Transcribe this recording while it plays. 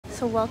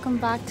So welcome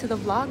back to the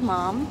vlog,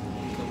 Mom.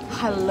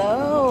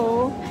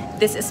 Hello!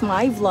 This is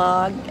my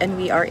vlog and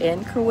we are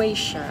in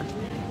Croatia,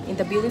 in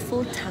the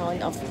beautiful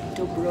town of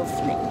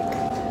Dubrovnik.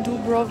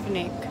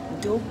 Dubrovnik.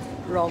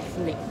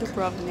 Dubrovnik.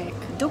 Dubrovnik.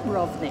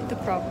 Dubrovnik.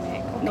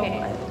 Dubrovnik. Okay. No,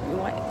 you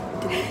want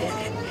to delete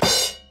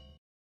it.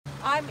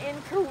 I'm in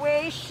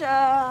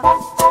Croatia!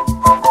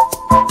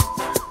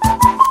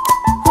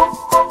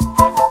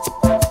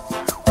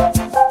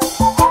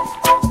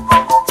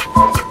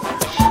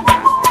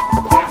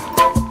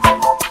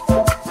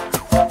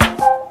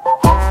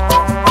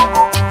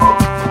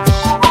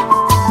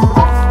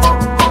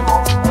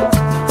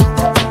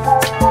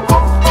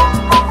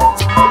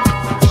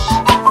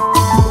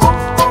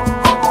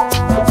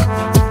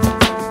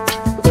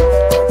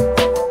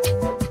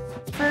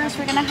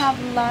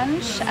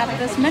 Lunch at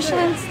this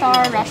Michelin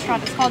star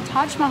restaurant. It's called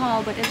Taj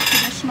Mahal, but it's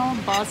traditional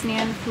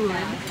Bosnian food.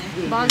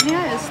 Bosnia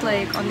is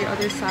like on the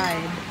other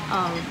side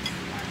of...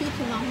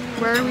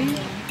 Where are we?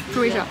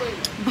 Croatia.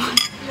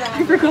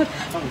 I forgot.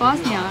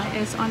 Bosnia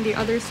is on the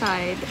other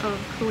side of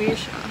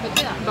Croatia,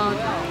 about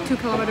 2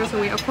 kilometers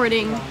away,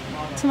 according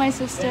to my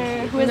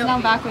sister, who is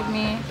now back with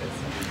me.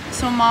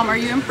 So, Mom, are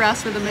you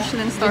impressed with the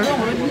Michelin star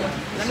food?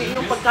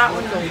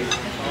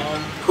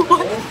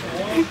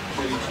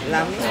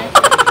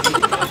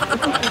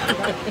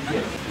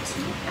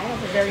 I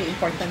have a very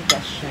important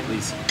question.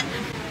 Please.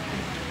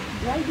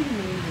 Why do you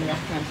name the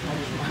restaurant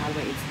Taj Mahal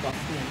where it's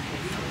Bosnian?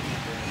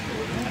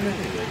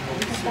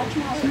 Because Taj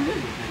Mahal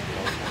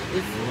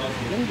is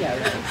India,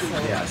 right? So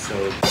yeah, so...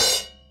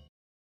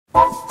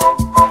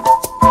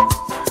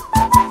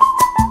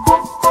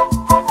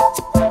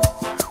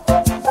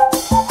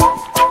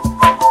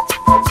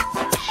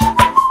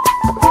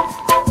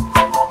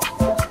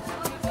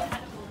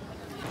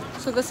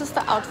 So this is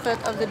the outfit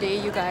of the day,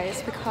 you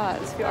guys,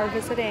 because we are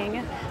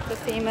visiting the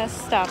famous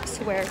steps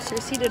where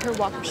Circe did her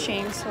walk of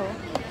shame. So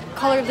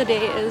color of the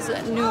day is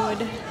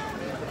nude.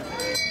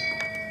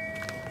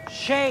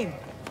 Shame.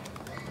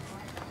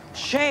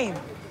 Shame.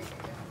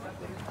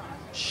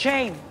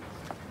 Shame.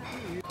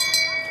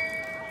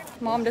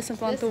 Mom doesn't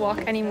want to walk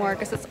anymore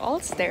because it's all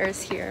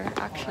stairs here,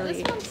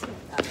 actually.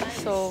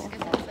 So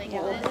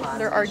well,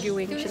 they're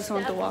arguing. She doesn't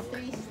want to walk.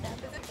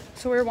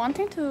 So we're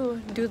wanting to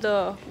do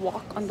the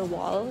walk on the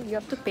wall. You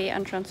have to pay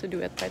entrance to do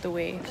it, by the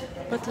way.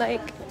 But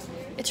like,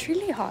 it's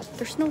really hot.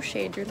 There's no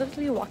shade. You're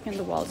literally walking on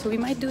the wall. So we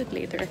might do it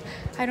later.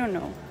 I don't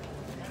know.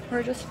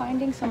 We're just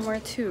finding somewhere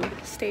to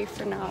stay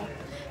for now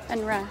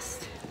and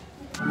rest.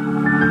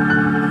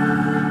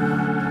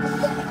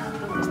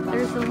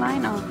 There's a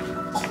lineup.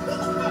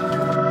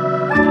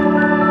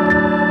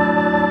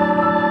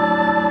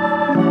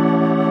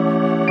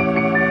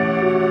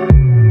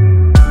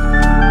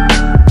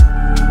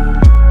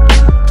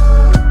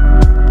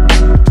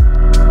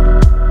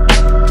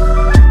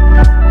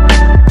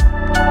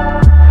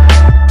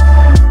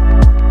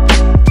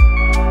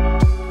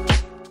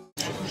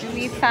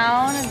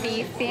 Found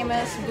the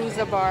famous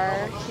Booza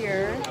bar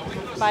here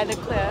by the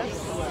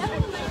cliffs.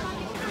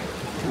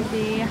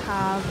 They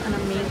have an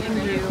amazing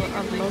view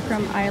of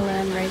Lokrum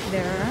Island right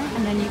there,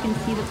 and then you can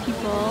see the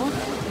people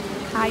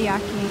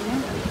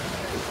kayaking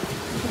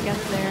to get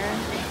there.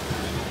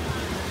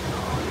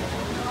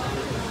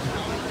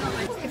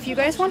 If you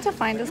guys want to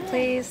find this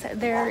place,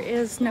 there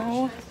is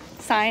no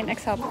sign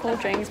except cold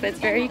drinks, but it's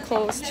very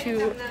close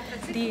to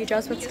the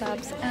Jesuit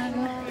steps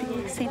and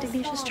the St.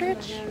 Ignatius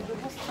Church.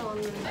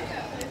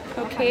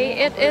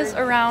 Okay, it is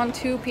around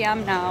 2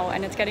 p.m. now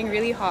and it's getting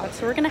really hot,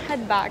 so we're gonna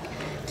head back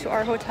to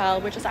our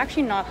hotel, which is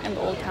actually not in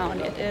the old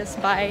town. It is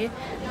by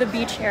the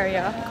beach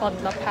area called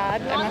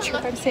Lapad. I'm not sure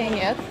if I'm saying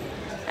it.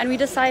 And we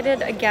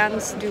decided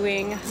against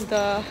doing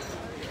the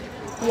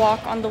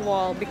walk on the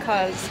wall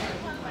because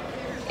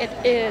it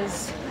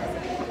is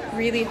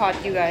really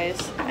hot, you guys,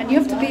 and you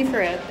have to pay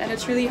for it, and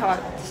it's really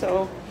hot.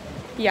 So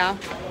yeah,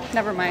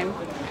 never mind.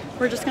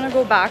 We're just gonna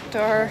go back to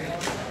our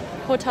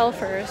hotel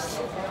first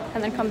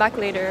and then come back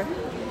later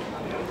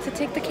to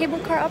take the cable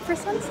car up for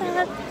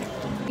sunset.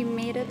 We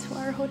made it to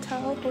our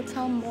hotel,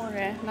 Hotel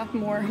More, not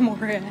More.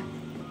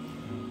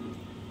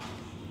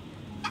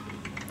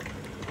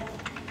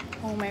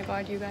 Oh my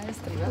god, you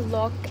guys,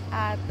 look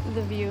at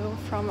the view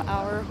from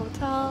our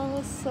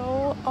hotel.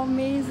 So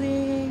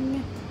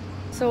amazing.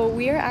 So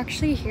we are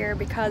actually here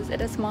because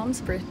it is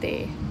Mom's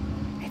birthday.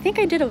 I think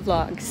I did a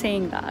vlog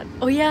saying that.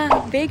 Oh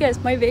yeah, Vegas,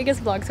 my Vegas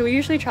vlog. So we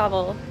usually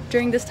travel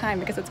during this time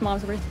because it's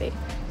Mom's birthday.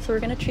 So we're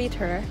gonna treat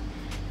her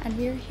and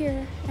we're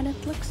here and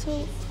it looks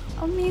so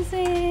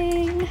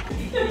amazing.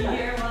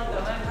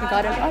 We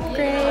got an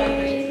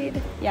upgrade.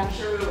 Yeah.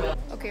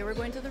 Okay, we're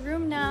going to the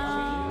room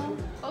now.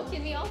 Oh,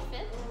 can we all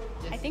fit?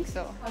 I think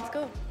so. Let's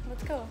go.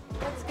 Let's go.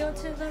 Let's go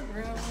to the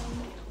room.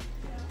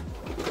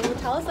 The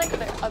hotel is like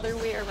the other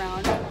way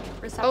around.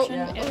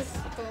 Reception is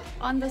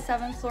on the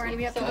 7th floor and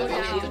we have to go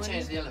down. We need to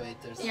change the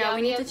elevators. Yeah,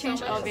 we need to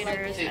change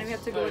elevators and we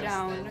have to go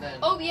down.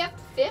 Oh, we have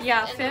 5th?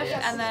 Yeah, 5th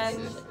and then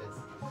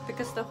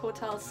because the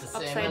hotel's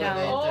upside down.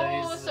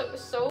 Oh,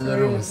 so the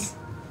rooms.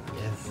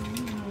 Yes.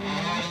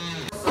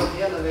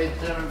 the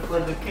elevator for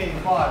the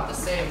cave bar, the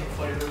same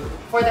for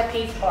the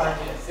cave bar.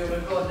 Yes, you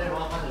will go there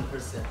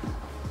 100%.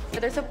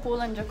 There's a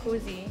pool and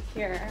jacuzzi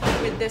here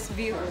with this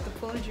view. The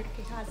pool and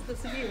jacuzzi has this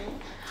view.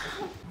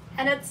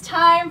 And it's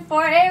time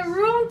for a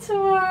room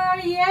tour!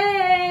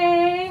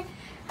 Yay!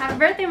 Happy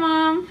birthday,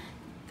 Mom!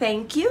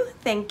 Thank you,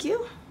 thank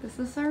you. This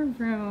is our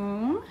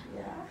room.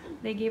 Yeah.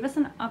 They gave us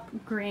an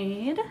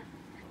upgrade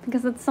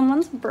because it's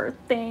someone's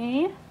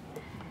birthday.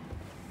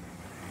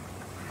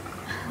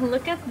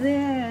 Look at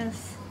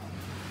this.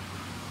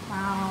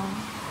 Wow.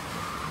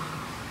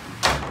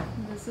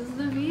 This is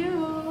the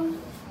view.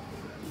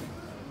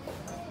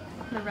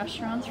 The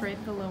restaurant's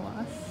right below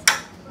us.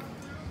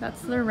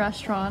 That's the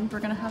restaurant. We're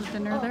gonna have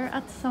dinner there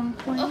at some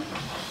point. Look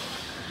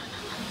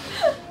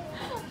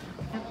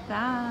at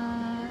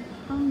that.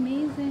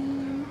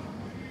 Amazing.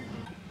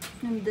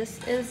 And this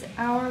is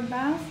our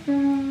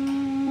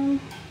bathroom.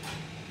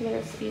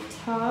 There's a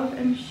tub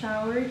and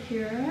shower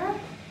here.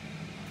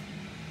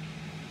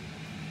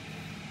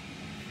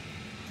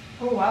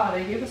 Oh wow,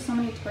 they gave us so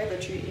many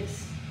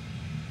toiletries.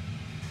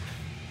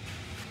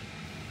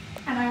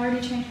 And I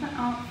already changed my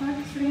outfit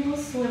because we're gonna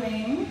go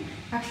swimming.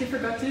 Actually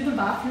forgot to do the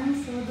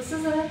bathroom, so this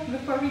is it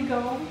before we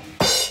go.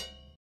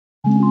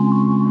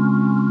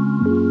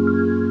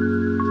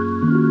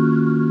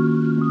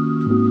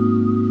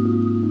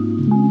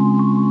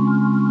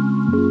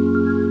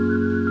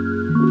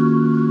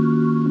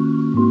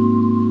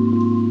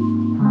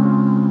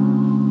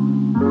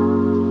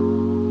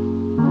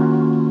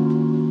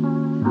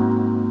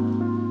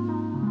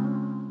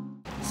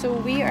 So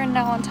we are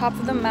now on top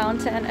of the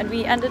mountain and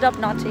we ended up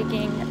not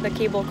taking the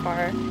cable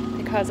car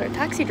because our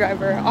taxi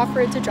driver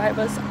offered to drive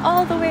us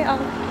all the way up.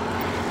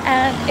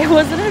 And it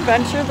was an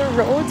adventure. The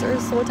roads are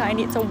so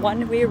tiny. It's a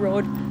one-way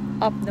road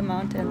up the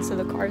mountain. So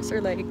the cars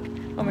are like,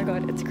 oh my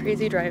god, it's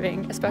crazy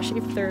driving,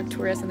 especially if they're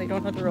tourists and they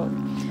don't know the road.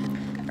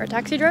 Our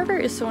taxi driver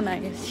is so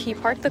nice. He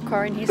parked the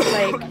car and he's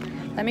like,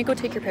 let me go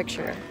take your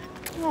picture.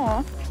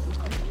 Aw,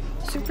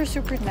 super,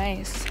 super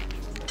nice.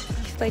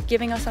 Like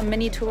giving us a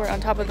mini tour on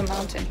top of the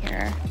mountain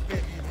here.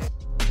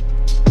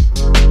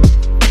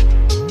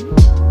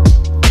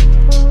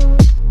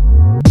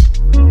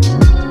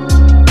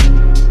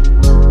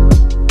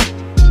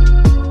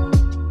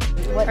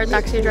 Our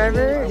taxi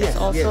driver is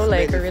also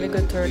like a really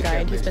good tour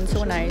guide. He's been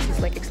so nice. He's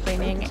like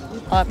explaining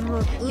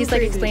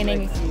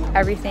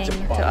everything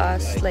to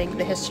us, like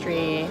the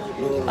history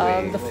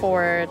of the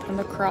fort and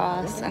the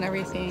cross and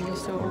everything.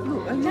 So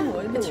yeah,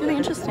 it's really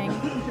interesting.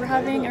 We're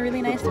having a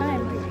really nice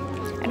time.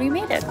 And we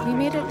made it. We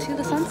made it to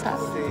the sunset.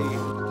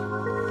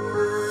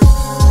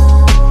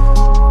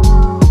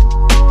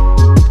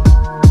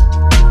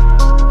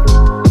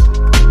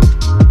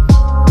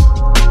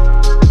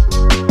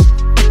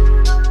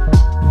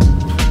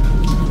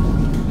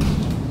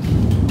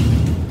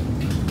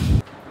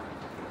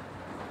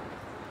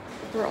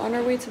 We're on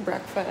our way to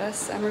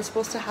breakfast and we're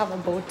supposed to have a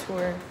boat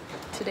tour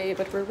today,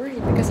 but we're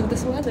worried because of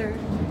this weather.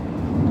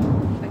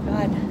 Oh my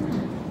god.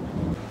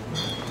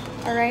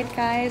 Alright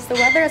guys, the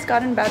weather has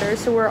gotten better,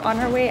 so we're on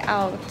our way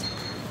out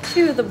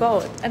to the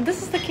boat. And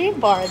this is the cave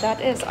bar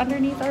that is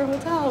underneath our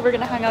hotel. We're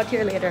gonna hang out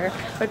here later.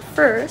 But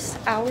first,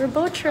 our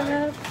boat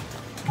trip.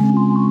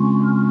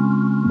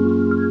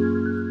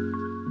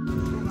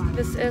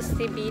 This is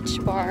the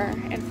beach bar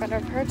in front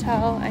of our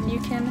hotel, and you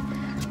can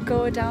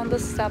go down the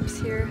steps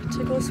here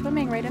to go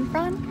swimming right in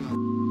front.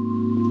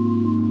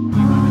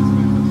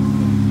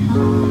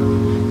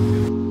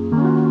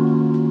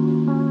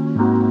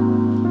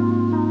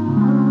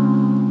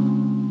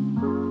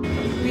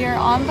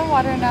 On the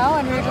water now,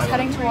 and we're just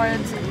heading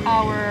towards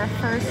our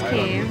first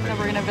cave that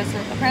we're gonna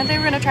visit. Apparently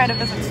we're gonna try to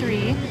visit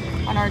 3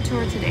 on our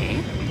tour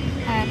today.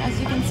 And as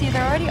you can see,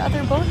 there are already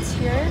other boats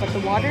here, but the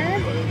water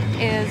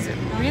is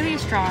really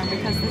strong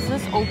because this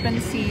is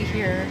open sea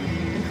here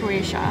in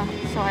Croatia.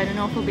 So I don't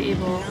know if we'll be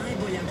able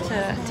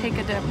to take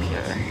a dip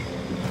here.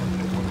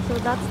 So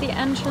that's the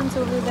entrance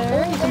over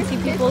there. You can see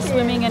people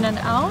swimming in and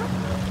out.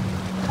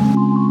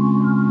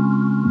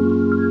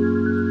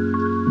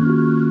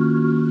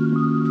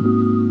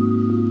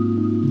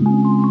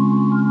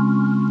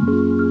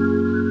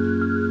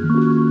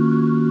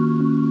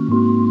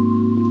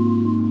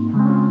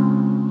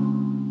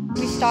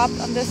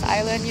 Stopped on this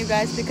island, you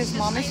guys, because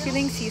Mom is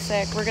feeling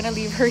seasick. We're gonna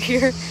leave her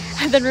here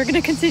and then we're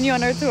gonna continue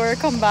on our tour,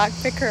 come back,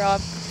 pick her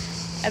up,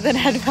 and then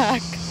head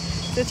back.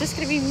 So it's just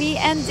gonna be me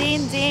and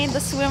Dane, the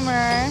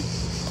swimmer.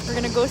 We're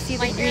gonna go see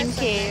the green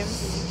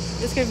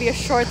caves. It's gonna be a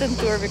shortened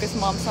tour because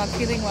Mom's not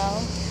feeling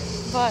well.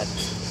 But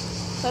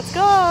let's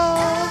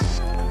go!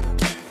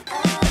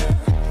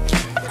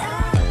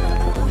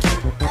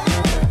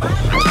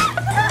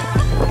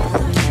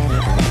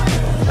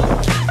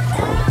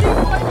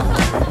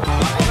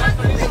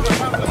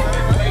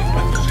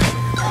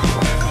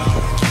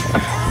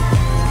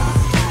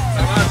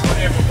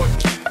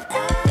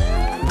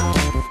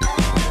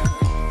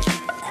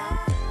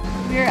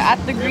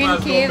 At the green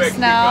caves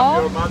now.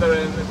 Your mother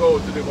and go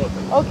to the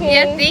bottom. Okay.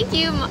 Yeah, thank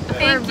you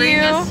for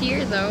bringing us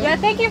here though. Yeah,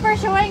 thank you for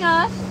showing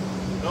us.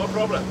 No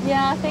problem.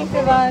 Yeah, thanks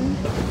Ivan.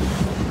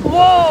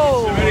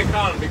 Whoa! It's very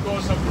calm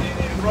because in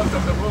front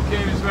of the blue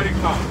cave is very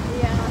calm.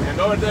 Yeah. And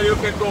over there you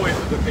can go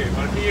into the cave,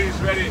 but here is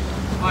very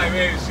high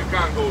waves, you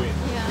can't go in.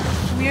 Yeah.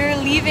 We're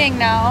leaving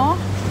now.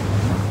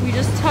 We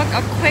just took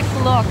a quick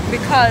look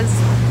because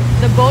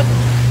the boat.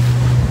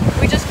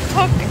 We just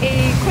took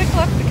a quick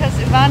look because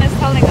Ivan is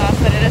telling us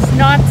that it is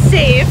not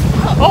safe.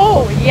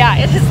 Oh yeah,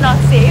 it is not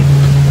safe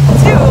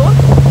to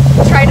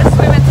try to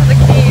swim into the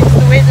caves.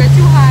 The waves are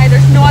too high.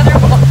 There's no other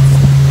boats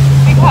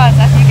because,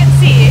 as you can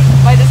see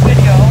by this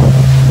video,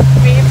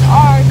 waves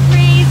are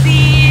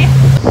crazy.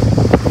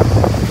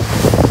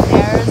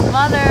 There's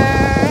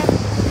Mother.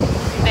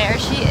 There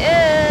she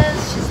is.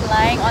 She's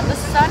lying on the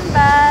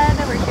sunbed.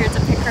 We're here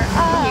to pick her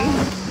up.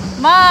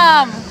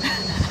 Mom!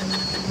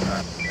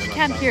 She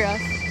can't hear us.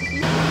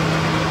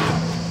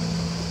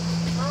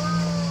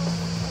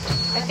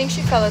 I think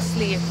she fell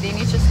asleep.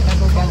 Dani's just gonna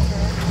go get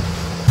her.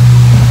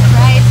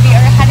 Right, we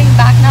are heading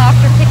back now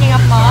after picking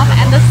up Mom,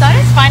 and the sun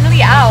is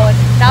finally out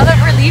now that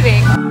we're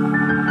leaving.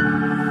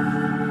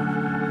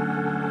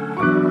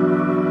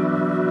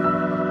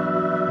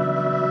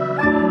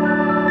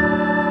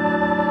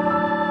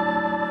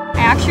 I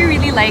actually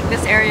really like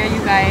this area, you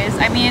guys.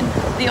 I mean,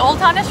 the Old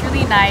Town is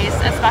really nice,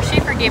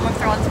 especially for Game of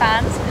Thrones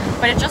fans,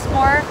 but it's just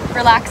more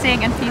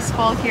relaxing and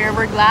peaceful here.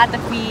 We're glad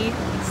that we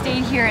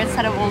stayed here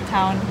instead of Old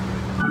Town.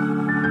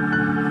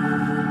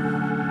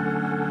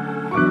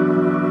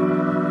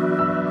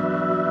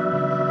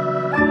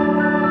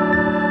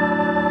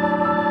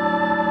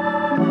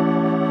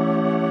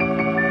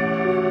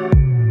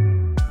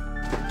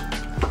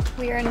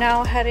 We are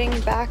now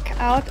heading back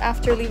out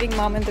after leaving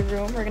Mom in the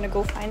room. We're gonna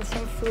go find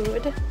some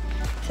food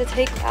to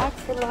take back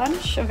for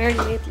lunch, a very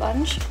late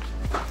lunch.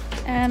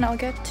 And I'll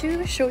get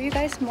to show you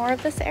guys more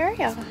of this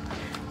area,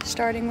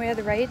 starting with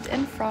right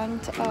in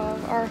front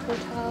of our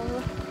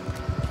hotel.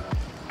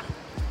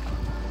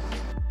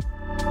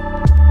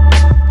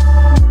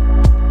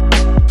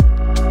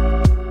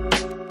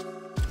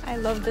 I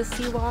love the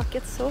sea walk.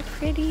 It's so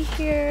pretty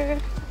here.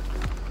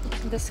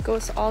 This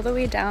goes all the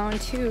way down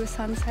to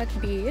Sunset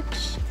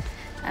Beach,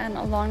 and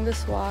along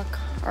this walk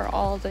are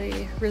all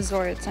the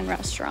resorts and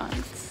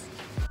restaurants.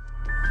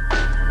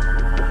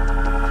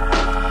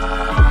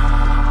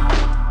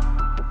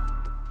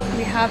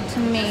 We have to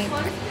make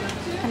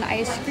an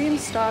ice cream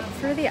stop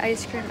for the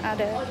ice cream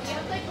addict.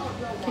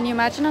 Can you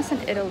imagine us in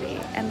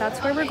Italy? And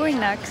that's where we're going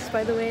next,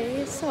 by the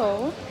way.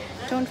 So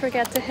don't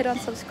forget to hit on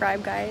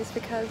subscribe, guys,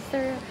 because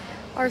there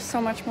are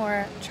so much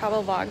more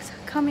travel vlogs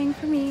coming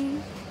for me.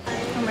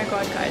 Oh my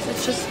god, guys,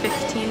 it's just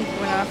 15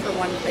 kuna for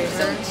one place.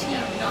 So cheap.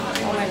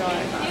 Oh my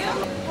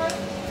god.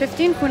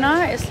 15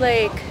 kuna is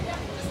like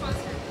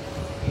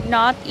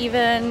not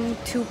even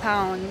 2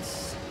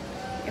 pounds,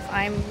 if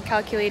I'm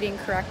calculating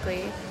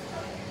correctly.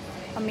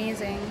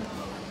 Amazing.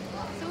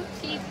 So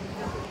cheap.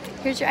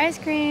 Here's your ice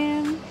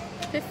cream.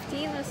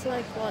 15 is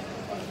like what?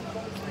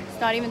 It's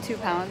not even 2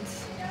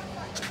 pounds.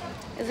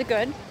 Is it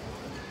good?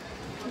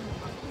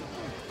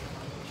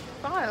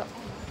 Fire.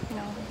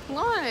 No.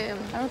 Why?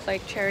 I don't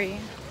like cherry.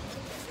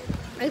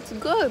 It's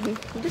good.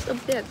 Just a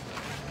bit.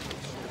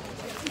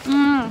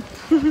 Mm.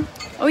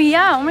 Oh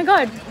yeah, oh my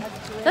god.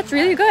 That's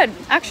really good,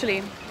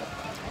 actually.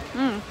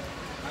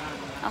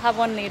 I'll have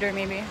one later,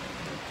 maybe.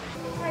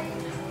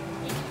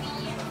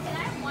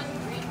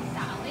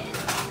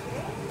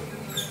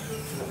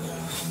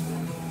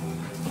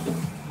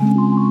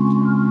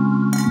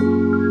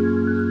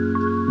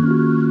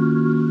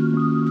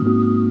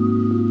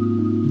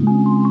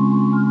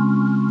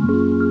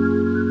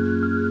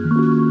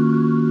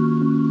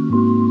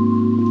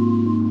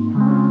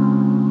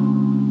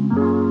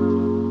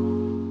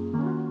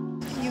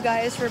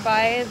 We're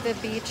by the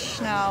beach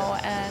now,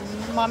 and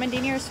Mom and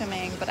Dini are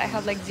swimming, but I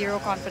have like zero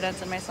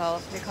confidence in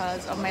myself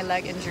because of my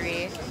leg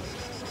injury,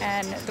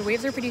 and the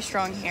waves are pretty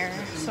strong here,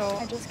 so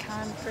I just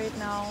can't right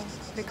now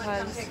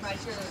because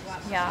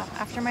yeah,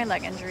 after my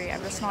leg injury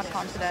I'm just not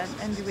confident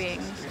in doing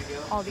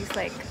all these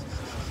like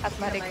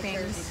athletic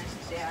things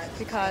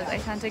because I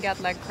tend to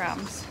get leg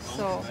cramps.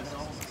 So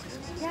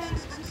yeah,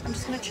 I'm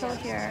just gonna chill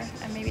here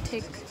and maybe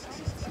take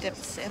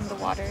dips in the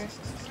water.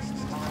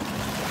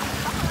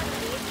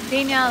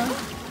 Daniel,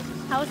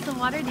 how's the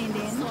water,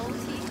 Daniel?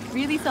 Salty.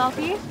 Really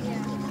salty?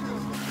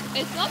 Yeah.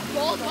 It's not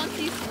cold once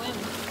you swim.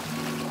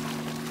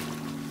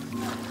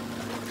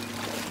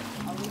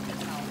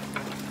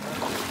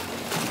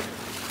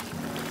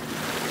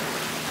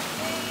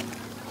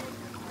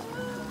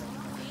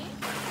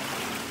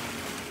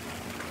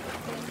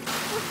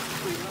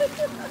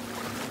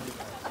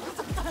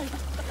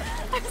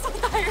 I'm so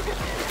tired.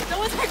 That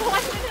was like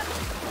 1 minute.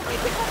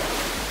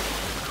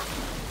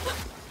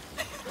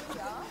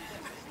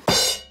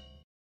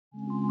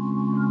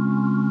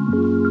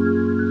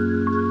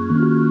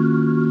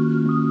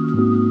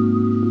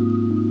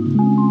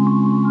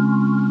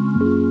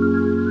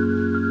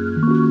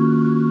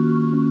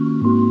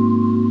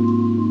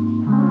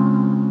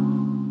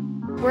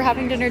 We're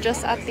having dinner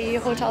just at the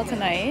hotel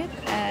tonight,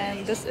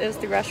 and this is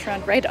the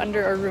restaurant right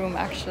under our room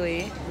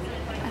actually.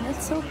 And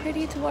it's so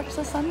pretty to watch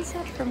the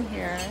sunset from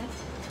here.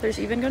 There's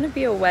even going to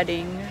be a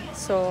wedding,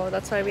 so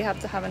that's why we have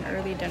to have an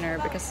early dinner,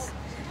 because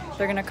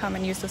they're going to come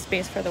and use the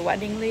space for the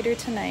wedding later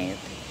tonight.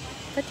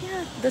 But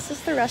yeah, this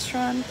is the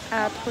restaurant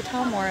at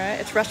Hotel Mora.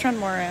 It's Restaurant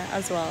Mora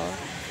as well.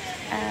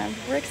 And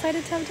we're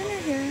excited to have dinner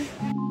here.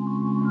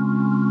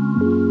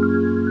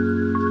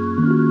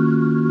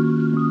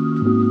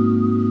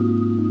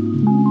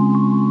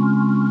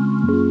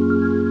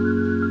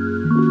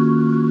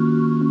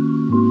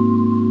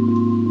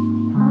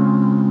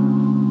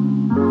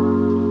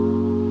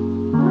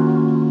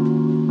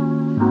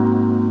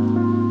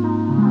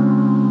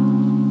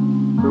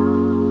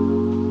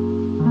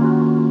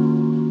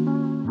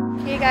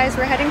 Guys,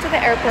 we're heading to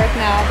the airport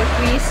now, but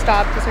we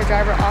stopped because our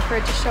driver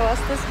offered to show us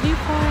this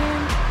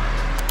viewpoint.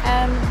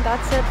 And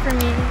that's it for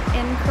me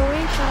in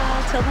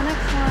Croatia. Till the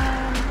next one.